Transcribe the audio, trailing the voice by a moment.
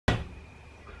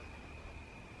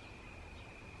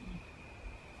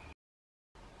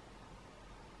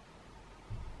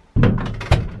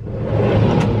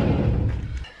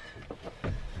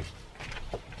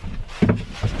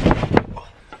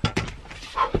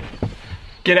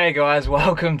G'day guys,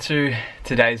 welcome to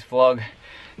today's vlog.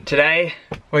 Today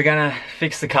we're gonna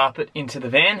fix the carpet into the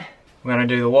van. We're gonna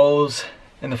do the walls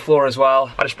and the floor as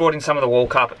well. I just brought in some of the wall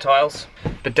carpet tiles,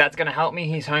 but Dad's gonna help me.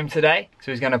 He's home today,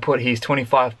 so he's gonna put his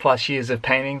 25 plus years of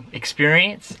painting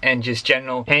experience and just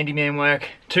general handyman work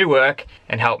to work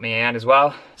and help me out as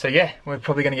well. So yeah, we're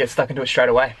probably gonna get stuck into it straight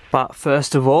away. But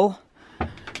first of all,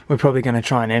 we're probably gonna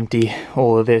try and empty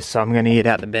all of this. So I'm gonna get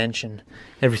out the bench and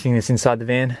everything that's inside the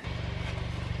van.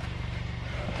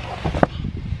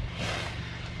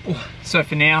 So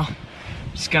for now, I'm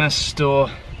just gonna store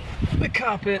the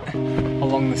carpet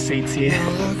along the seats here.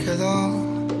 Look at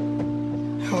all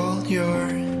your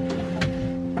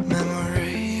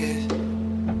memories.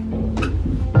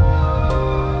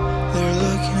 They're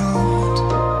looking old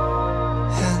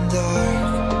and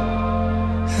dark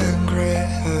and grey.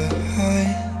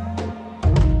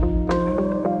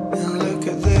 And look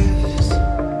at this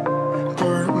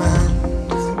poor man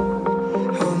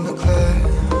on the cliff.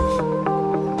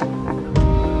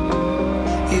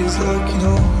 He's looking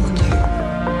old.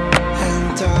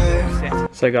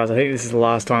 So guys, I think this is the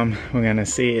last time we're gonna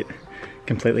see it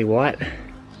completely white.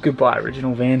 Goodbye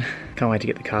original van. Can't wait to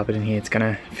get the carpet in here. It's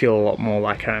gonna feel a lot more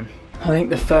like home. I think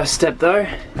the first step though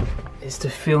is to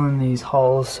fill in these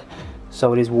holes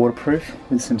so it is waterproof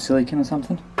with some silicone or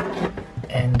something.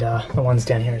 And the ones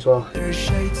down here as well.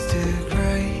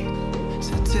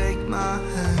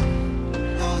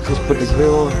 Just put the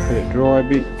glue on, let it dry a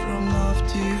bit.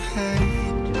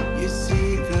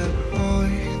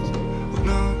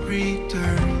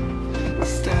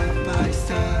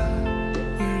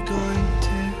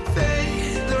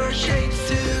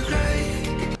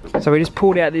 So we just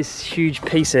pulled out this huge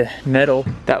piece of metal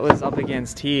that was up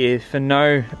against here for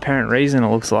no apparent reason, it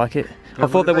looks like it. I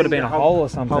thought there would have been a hole or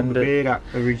something, but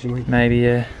originally. maybe,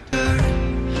 yeah.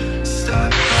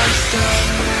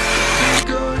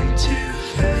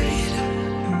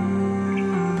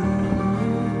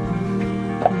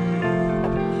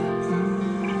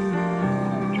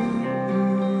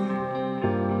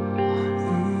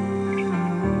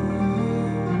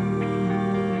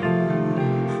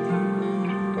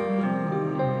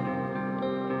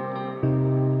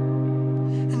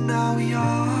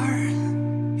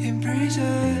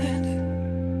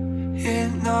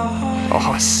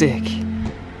 Oh, sick.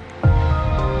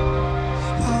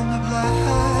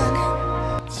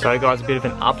 So guys, a bit of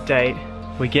an update.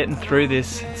 We're getting through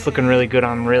this. It's looking really good.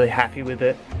 I'm really happy with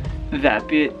it. That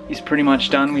bit is pretty much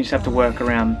done. We just have to work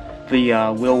around the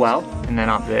wheel well, and then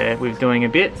up there we're doing a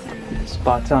bit.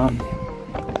 But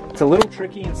it's a little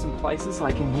tricky in some places,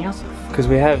 like in here, because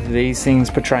we have these things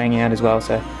portraying out as well.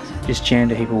 So just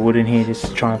jammed a heap of wood in here just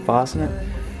to try and fasten it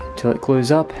till it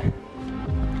glues up.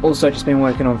 Also just been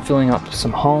working on filling up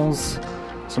some holes.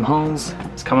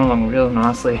 It's coming along real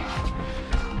nicely.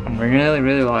 I'm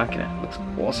really liking it. It looks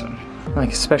awesome.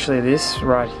 Like especially this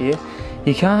right here.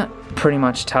 You can't pretty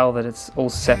much tell that it's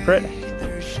all separate.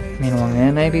 I mean along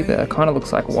there maybe, but it kind of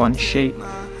looks like one sheet.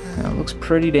 And it looks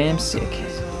pretty damn sick.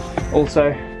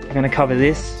 Also, I'm gonna cover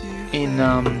this in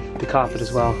the carpet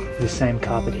as well. The same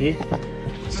carpet here.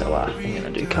 So I'm gonna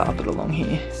do carpet along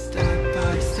here.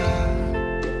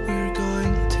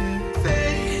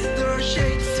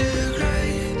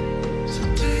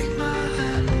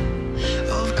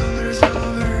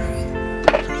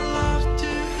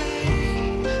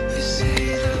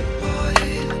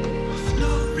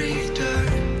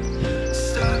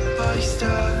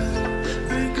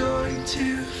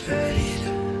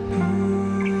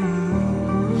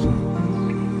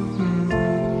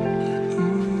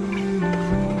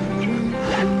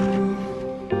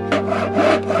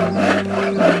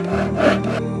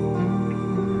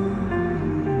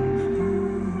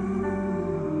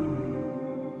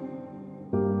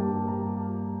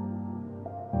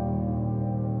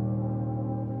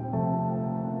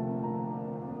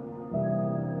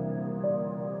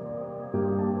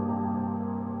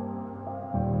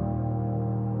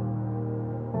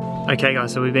 Okay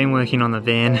guys, so we've been working on the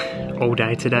van all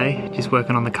day today, just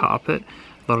working on the carpet.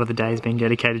 A lot of the day has been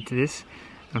dedicated to this.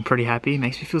 I'm pretty happy. It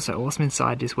makes me feel so awesome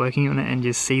inside just working on it and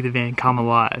just see the van come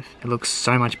alive. It looks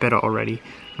so much better already.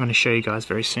 I'm going to show you guys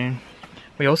very soon.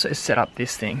 We also set up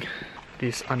this thing,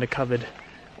 this undercovered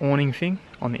awning thing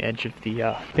on the edge of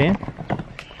the van.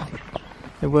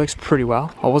 It works pretty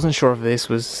well. I wasn't sure if this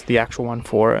was the actual one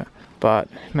for it, but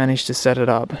managed to set it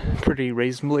up pretty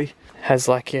reasonably. Has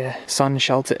like a sun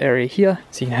shelter area here,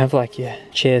 so you can have like your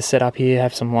chairs set up here,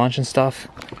 have some lunch and stuff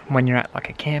when you're at like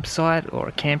a campsite or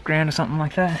a campground or something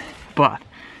like that. But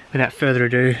without further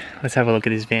ado, let's have a look at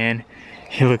this van.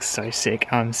 It looks so sick.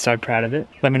 I'm so proud of it.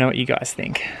 Let me know what you guys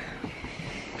think.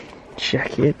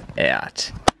 check it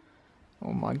out.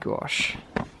 Oh my gosh.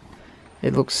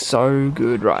 It looks so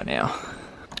good right now.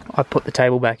 I put the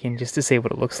table back in just to see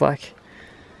what it looks like.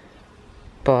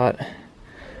 But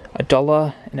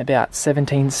 $1 and about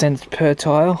 17 cents per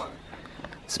tile.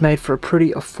 It's made for a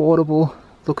pretty affordable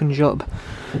looking job.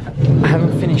 I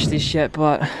haven't finished this yet,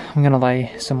 but I'm gonna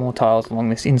lay some more tiles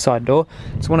along this inside door.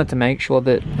 Just wanted to make sure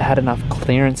that I had enough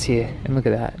clearance here. And look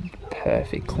at that,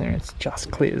 perfect clearance, just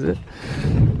clears it,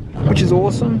 which is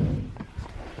awesome.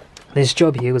 This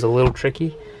job here was a little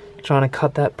tricky, trying to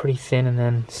cut that pretty thin and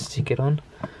then stick it on,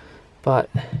 but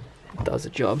it does the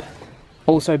job.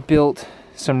 Also built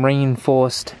some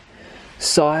reinforced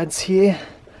sides here.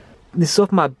 This is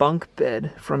off my bunk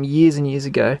bed from years and years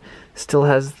ago. Still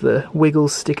has the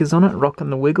Wiggles stickers on it, rocking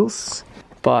the Wiggles.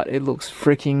 But it looks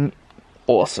freaking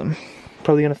awesome.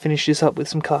 Probably gonna finish this up with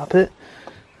some carpet.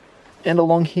 And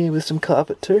along here with some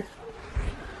carpet too.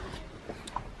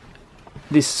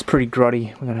 This is pretty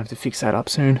grotty. We're gonna have to fix that up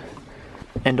soon.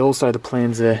 And also the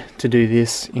plans are to do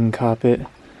this in carpet.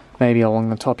 Maybe along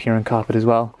the top here in carpet as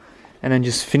well. And then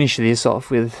just finish this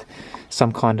off with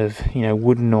some kind of, you know,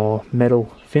 wooden or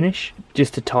metal finish,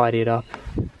 just to tidy it up.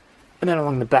 And then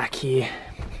along the back here,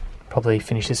 probably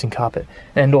finish this in carpet.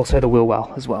 And also the wheel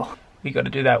well as well. We got to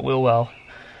do that wheel well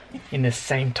in the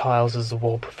same tiles as the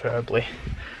wall preferably.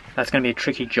 That's going to be a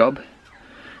tricky job,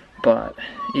 but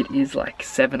it is like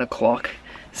 7 o'clock,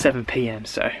 7 p.m.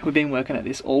 So we've been working at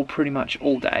this pretty much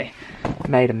all day.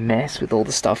 Made a mess with all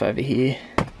the stuff over here,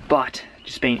 but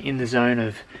just been in the zone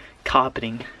of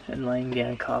carpeting and laying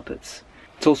down carpets.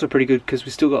 It's also pretty good because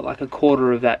we still got like a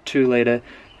quarter of that 2-litre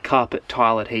carpet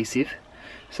tile adhesive,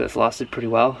 so it's lasted pretty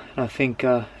well, and I think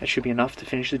it should be enough to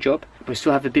finish the job. We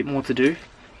still have a bit more to do.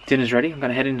 Dinner's ready. I'm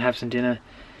gonna head in and have some dinner,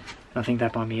 and I think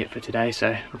that might be it for today.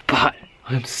 So, but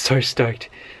I'm so stoked.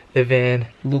 The van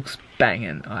looks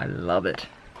banging. I love it.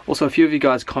 Also, a few of you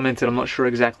guys commented, I'm not sure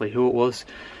exactly who it was,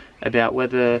 about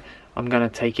whether I'm gonna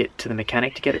take it to the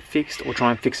mechanic to get it fixed or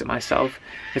try and fix it myself.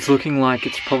 It's looking like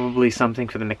it's probably something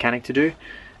for the mechanic to do,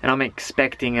 and I'm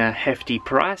expecting a hefty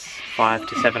price, $500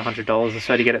 to $700 or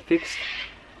so to get it fixed.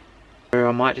 So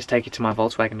I might just take it to my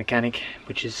Volkswagen mechanic,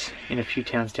 which is in a few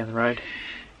towns down the road.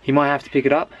 He might have to pick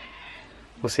it up.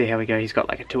 We'll see how we go. He's got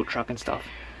like a tilt truck and stuff,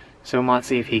 so we might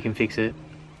see if he can fix it,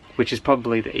 which is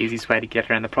probably the easiest way to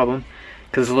get around the problem,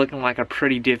 because it's looking like a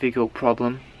pretty difficult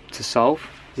problem to solve.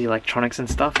 The electronics and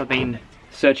stuff. I've been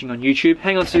searching on YouTube.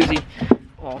 Hang on, Susie.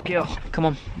 Oh, girl, come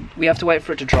on. We have to wait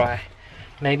for it to dry.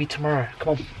 Maybe tomorrow.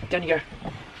 Come on, down you go.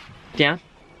 Down.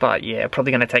 But yeah,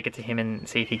 probably gonna take it to him and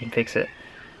see if he can fix it.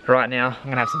 Right now, I'm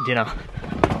gonna have some dinner.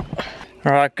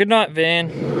 All right, good night,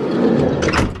 van.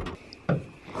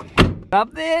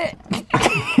 Up there.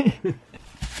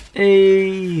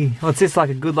 Hey, what's this, like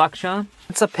a good luck charm?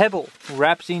 It's a pebble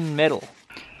wrapped in metal.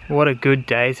 What a good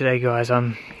day today, guys.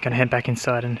 I'm gonna head back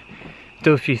inside and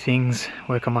do a few things,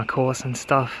 work on my course and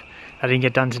stuff I didn't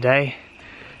get done today.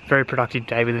 Very productive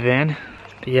day with the van.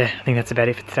 But yeah, I think that's about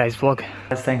it for today's vlog.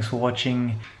 Guys, thanks for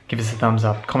watching. Give us a thumbs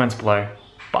up, comments below.